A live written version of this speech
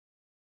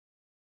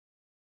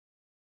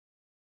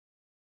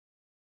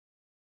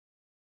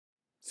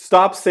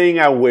Stop saying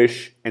I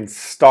wish and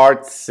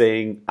start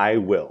saying I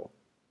will.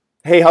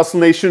 Hey Hustle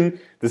Nation,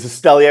 this is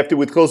Stelly After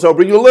with Close. I'll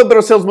bring you a little bit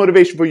of sales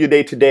motivation for your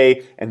day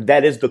today, and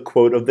that is the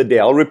quote of the day.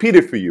 I'll repeat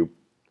it for you.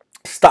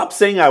 Stop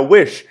saying I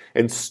wish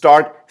and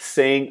start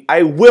saying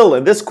I will.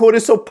 And this quote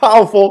is so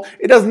powerful,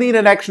 it doesn't need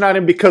an action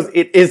item because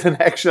it is an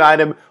action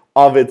item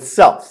of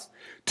itself.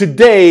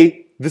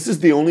 Today, this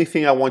is the only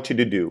thing I want you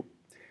to do.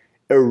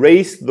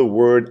 Erase the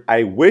word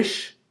I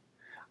wish,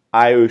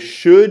 I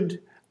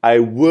should, I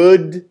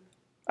would,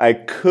 I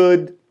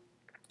could.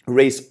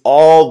 Erase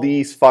all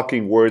these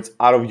fucking words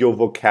out of your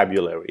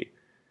vocabulary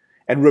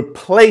and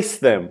replace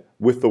them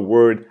with the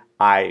word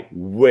I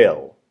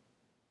will.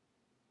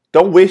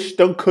 Don't wish,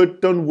 don't could,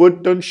 don't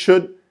would, don't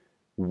should.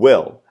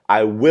 Will.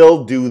 I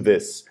will do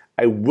this.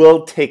 I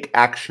will take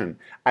action.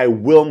 I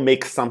will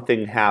make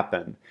something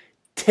happen.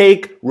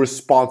 Take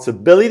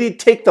responsibility.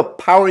 Take the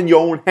power in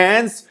your own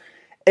hands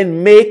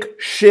and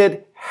make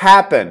shit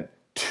happen.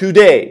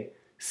 Today,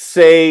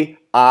 say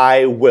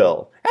I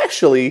will.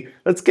 Actually,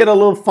 let's get a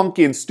little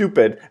funky and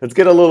stupid. Let's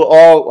get a little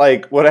all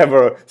like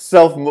whatever,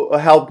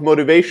 self-help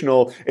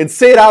motivational and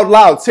say it out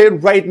loud. Say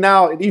it right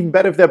now. And even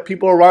better if there are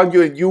people around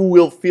you and you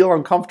will feel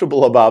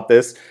uncomfortable about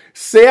this.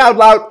 Say out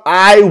loud,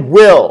 I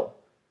will.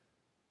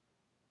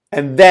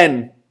 And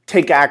then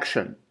take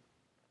action.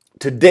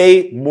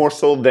 Today, more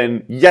so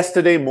than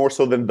yesterday, more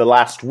so than the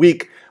last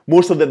week,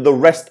 more so than the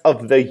rest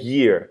of the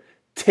year.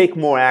 Take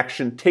more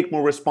action, take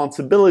more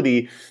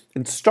responsibility,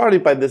 and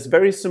started by this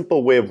very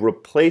simple way of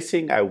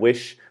replacing I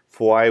wish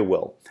for I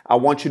will. I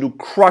want you to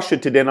crush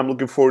it today, and I'm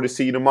looking forward to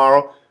see you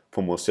tomorrow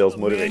for more sales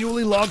motivation.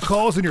 Manually log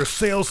calls in your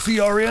sales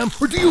CRM,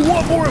 or do you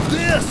want more of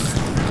this?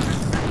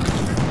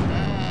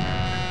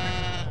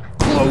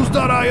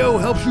 Close.io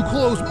helps you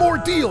close more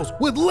deals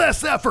with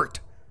less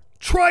effort.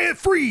 Try it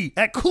free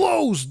at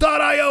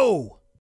Close.io.